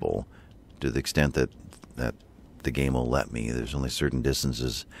possible, to the extent that the game will let me. There's only certain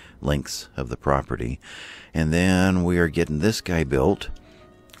distances, lengths of the property. And then we are getting this guy built.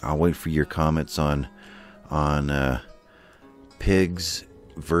 I'll wait for your comments on pigs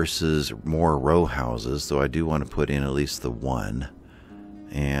versus more row houses, though I do want to put in at least the one.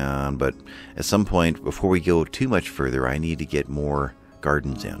 But at some point, before we go too much further, I need to get more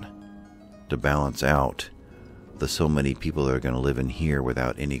gardens in to balance out the so many people that are going to live in here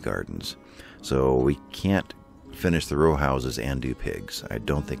without any gardens. So we can't finish the row houses and do pigs. I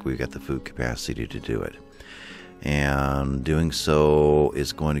don't think we've got the food capacity to do it. And doing so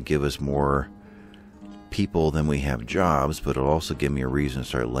is going to give us more people than we have jobs, but it'll also give me a reason to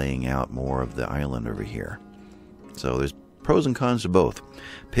start laying out more of the island over here. So there's pros and cons to both.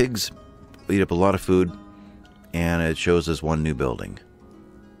 Pigs eat up a lot of food, and it shows us one new building.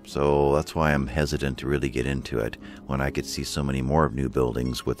 So that's why I'm hesitant to really get into it when I could see so many more new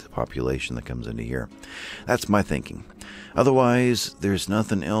buildings with the population that comes into here. That's my thinking. Otherwise, there's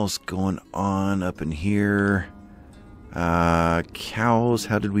nothing else going on up in here. Cows,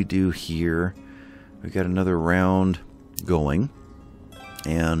 how did we do here? We got another round going,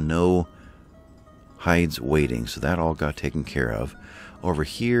 and no hides waiting, so that all got taken care of. Over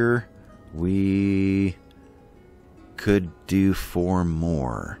here, we could do 4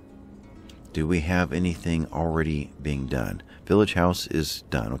 more. Do we have anything already being done? Village house is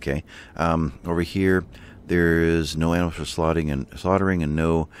done, okay. Over here, there is no animals for slaughtering and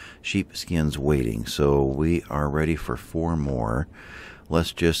no sheep skins waiting, so we are ready for 4 more.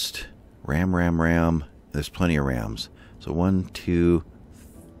 Let's just ram. There's plenty of rams. So 1, 2.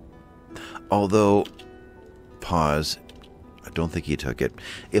 Although, pause. I don't think he took it.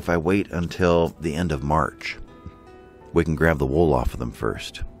 If I wait until the end of March, we can grab the wool off of them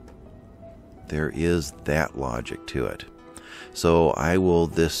first. There is that logic to it. So I will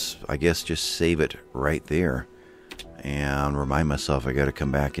I guess just save it right there and remind myself I got to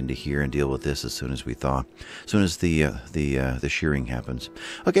come back into here and deal with this as soon as the shearing happens.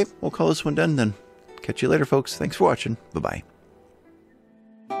 Okay, we'll call this one done then. Catch you later, folks. Thanks for watching. Bye-bye.